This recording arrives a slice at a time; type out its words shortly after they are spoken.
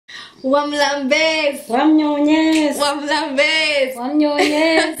Wamlambes! Wamnyonyes! Wamlambes!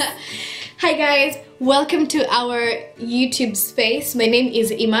 Wamnyonyes! Hi guys, welcome to our YouTube space. My name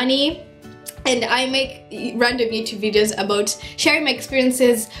is Imani and I make random YouTube videos about sharing my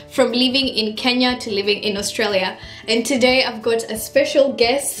experiences from living in Kenya to living in Australia. And today I've got a special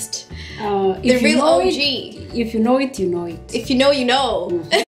guest, the real OG. If you know it, you know it. If you know, you know.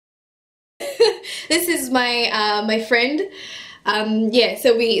 Mm. This is my friend.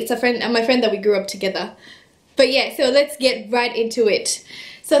 It's my friend that we grew up together. But yeah, so let's get right into it.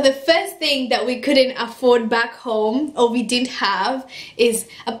 So the first thing that we couldn't afford back home, or we didn't have, is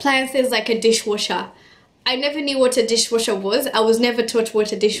appliances like a dishwasher. I never knew what a dishwasher was. I was never taught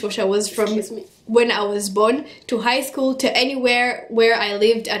what a dishwasher was from when I was born to high school to anywhere where I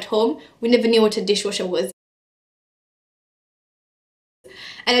lived at home. We never knew what a dishwasher was.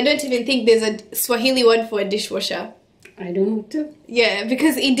 And I don't even think there's a Swahili word for a dishwasher. I don't know too. Yeah,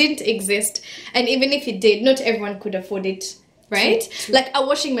 because it didn't exist. And even if it did, not everyone could afford it, right? True. Like a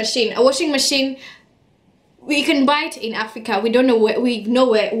washing machine. A washing machine, we can buy it in Africa. We don't know what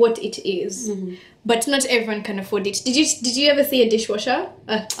it is. Mm-hmm. But not everyone can afford it. Did you ever see a dishwasher?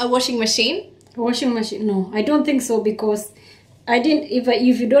 A washing machine? A washing machine? No, I don't think so, because I didn't.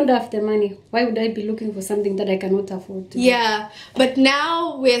 If you don't have the money, why would I be looking for something that I cannot afford? Yeah, but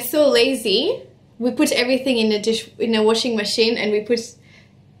now we're so lazy. We put everything in a washing machine, and we put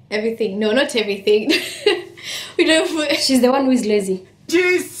everything. No, not everything. We don't put. She's the one who is lazy.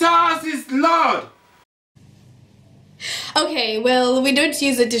 Jesus is Lord. Okay, well, we don't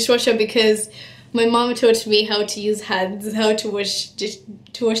use a dishwasher because my mom taught me how to use hands, how to wash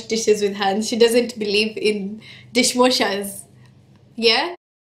dishes with hands. She doesn't believe in dishwashers. Yeah?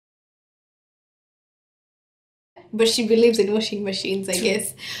 But she believes in washing machines, I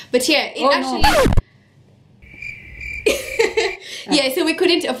guess. But yeah, yeah, so we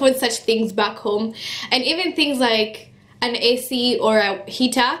couldn't afford such things back home. And even things like an AC or a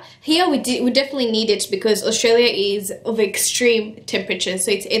heater, here we definitely need it because Australia is of extreme temperatures.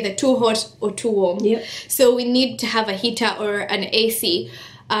 So it's either too hot or too warm. Yep. So we need to have a heater or an AC.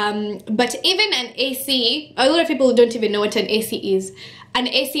 But even an AC, a lot of people don't even know what an AC is. An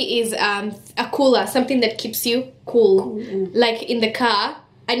AC is a cooler, something that keeps you cool. Like in the car.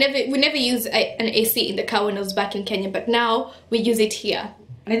 We never use an AC in the car when I was back in Kenya, but now we use it here.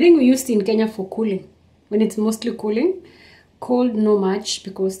 I think we used it in Kenya for cooling, when it's mostly cooling. Cold, no much,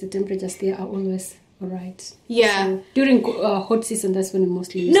 because the temperatures there are always alright. Yeah. So during hot season, that's when we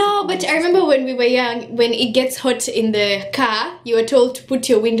mostly use No, but I remember when we were young, when it gets hot in the car, you were told to put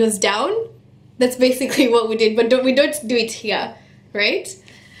your windows down. That's basically what we did, but we don't do it here, right?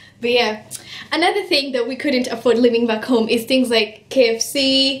 But yeah, another thing that we couldn't afford living back home is things like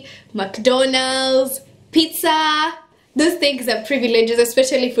KFC, McDonald's, pizza. Those things are privileges,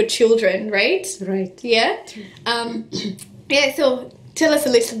 especially for children, right? Right. Yeah? Yeah, so tell us a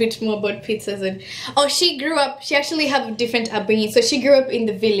little bit more about pizzas. She actually have a different upbringing. So she grew up in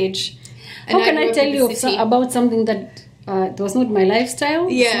the village. How can I tell you about something that it was not my lifestyle?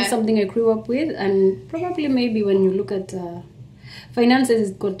 Yeah. It's not something I grew up with, and probably maybe when you look at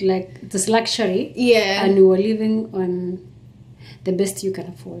finances, it's got like this luxury. Yeah. And you were living on the best you can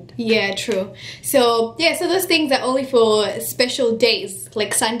afford. Yeah, true. So those things are only for special days,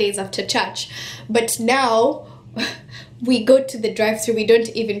 like Sundays after church. But now we go to the drive-thru. We don't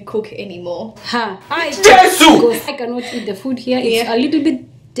even cook anymore. I cannot eat the food here. It's a little bit.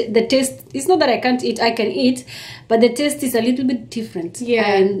 The taste. It's not that I can't eat. I can eat, but the taste is a little bit different.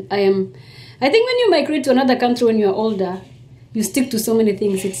 Yeah. And I think when you migrate to another country when you're older, you stick to so many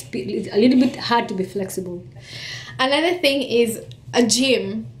things. It's a little bit hard to be flexible. Another thing is a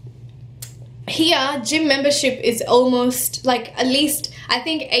gym. Here, gym membership is almost like at least I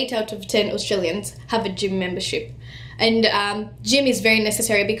think 8 out of 10 Australians have a gym membership. And gym is very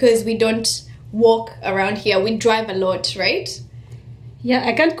necessary because we don't walk around here. We drive a lot, right? Yeah,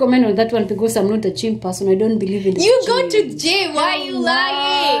 I can't comment on that one because I'm not a gym person. I don't believe in the You gym. go to the gym. Why are you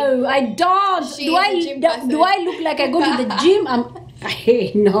lying? No, I don't. Do I look like I go to the gym?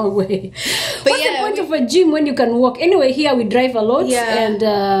 Hey, no way. But what's the point of a gym when you can walk? Anyway, here we drive a lot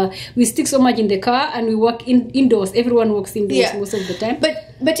and we stick so much in the car and we walk indoors. Everyone walks indoors most of the time.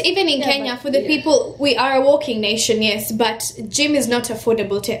 But even in Kenya, for the people, we are a walking nation, yes, but gym is not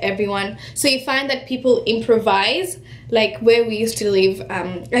affordable to everyone. So you find that people improvise, like where we used to live.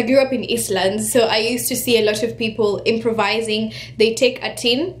 I grew up in Eastlands, so I used to see a lot of people improvising. They take a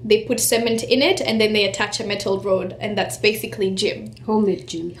tin, they put cement in it, and then they attach a metal rod, and that's basically gym. Homemade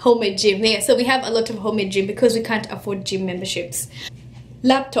gym. Homemade gym, yeah. So we have a lot of homemade gym because we can't afford gym memberships.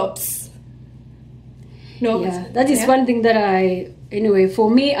 Laptops. No. Yeah, that is one thing that anyway, for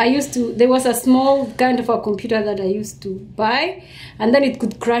me, there was a small kind of a computer that I used to buy, and then it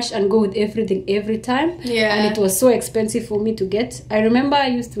could crash and go with everything every time. Yeah. And it was so expensive for me to get. I remember I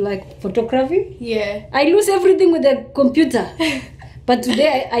used to like photography. Yeah. I lose everything with the computer. But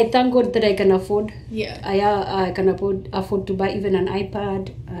today, I thank God that I can afford. Yeah. I can afford to buy even an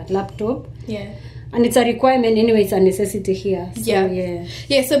iPad, a laptop. Yeah. And it's a requirement anyway, it's a necessity here. So,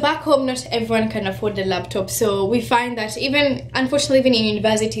 yeah, so back home not everyone can afford a laptop, so we find that unfortunately even in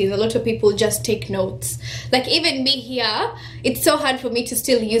universities a lot of people just take notes. Like even me here, it's so hard for me to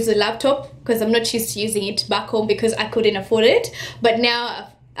still use a laptop because I'm not used to using it back home because I couldn't afford it, but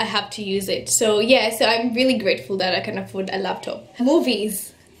now I have to use it. So so I'm really grateful that I can afford a laptop.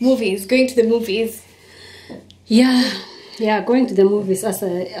 Movies, going to the movies. Yeah, going to the movies I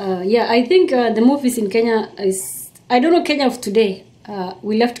think the movies in Kenya I don't know Kenya of today.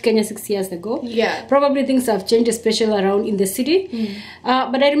 We left Kenya 6 years ago. Yeah. Probably things have changed, especially around in the city.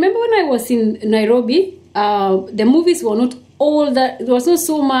 But I remember when I was in Nairobi, the movies were not all that, there was not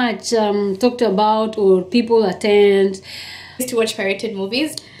so much talked about or people attend. To watch pirated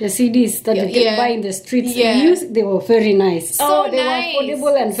movies. The CDs that you can buy in the streets, they were very nice. They were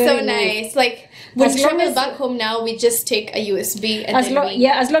affordable and very nice. Like when we travel back home now, we just take a USB and as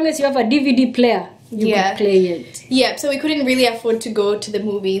long as you have a DVD player, you could play it. Yeah, so we couldn't really afford to go to the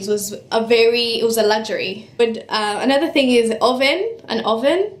movies. It was a luxury. But another thing is an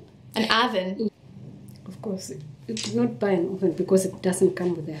oven. Of course, you could not buy an oven because it doesn't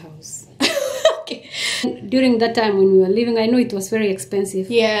come with the house. During that time when we were living, I know it was very expensive.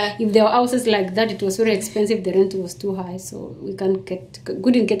 Yeah. If there were houses like that, it was very expensive. The rent was too high, so we couldn't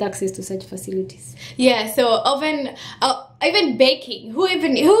get access to such facilities. Yeah. So oven, even baking. Who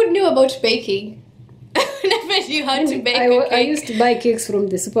knew about baking? Never knew how to bake. I used to buy cakes from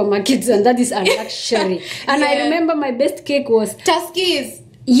the supermarkets, and that is a luxury. And I remember my best cake was Tuskies.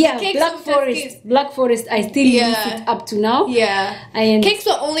 Yeah, Black Forest. I still use it up to now. Yeah. And cakes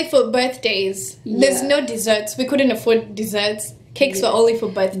were only for birthdays. There's no desserts. We couldn't afford desserts. Cakes were only for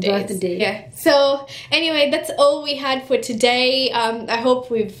birthdays. Yeah. So anyway, that's all we had for today. I hope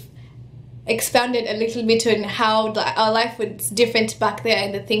we've expounded a little bit on how our life was different back there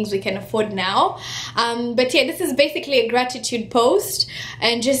and the things we can afford now. But yeah, this is basically a gratitude post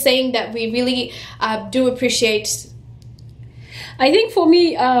and just saying that we really do appreciate. I think for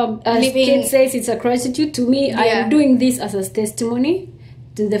me, as Kate says, it's a gratitude to me. I am doing this as a testimony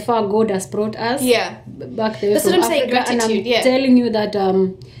to the far God has brought us back there from Africa. Saying, gratitude, and I'm telling you that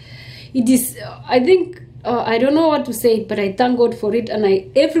it is, I think, I don't know what to say, but I thank God for it.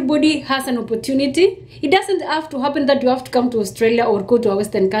 And everybody has an opportunity. It doesn't have to happen that you have to come to Australia or go to a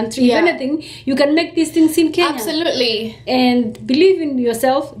Western country. If anything, you can make these things in Kenya. Absolutely. And believe in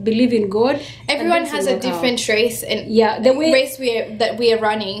yourself, believe in God. Everyone has a different race, and the race that we are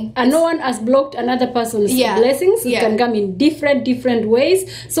running. And no one has blocked another person's blessings. It can come in different ways.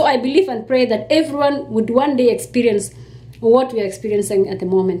 So I believe and pray that everyone would one day experience what we are experiencing at the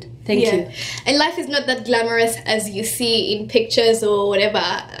moment. Thank you. And life is not that glamorous as you see in pictures or whatever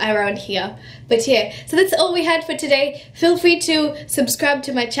around here. But so that's all we had for today. Feel free to subscribe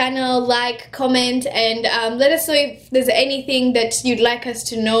to my channel, like, comment, and let us know if there's anything that you'd like us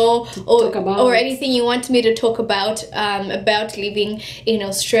to know or anything you want me to talk about living in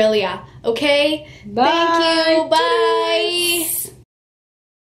Australia. Okay? Bye. Thank you. Bye.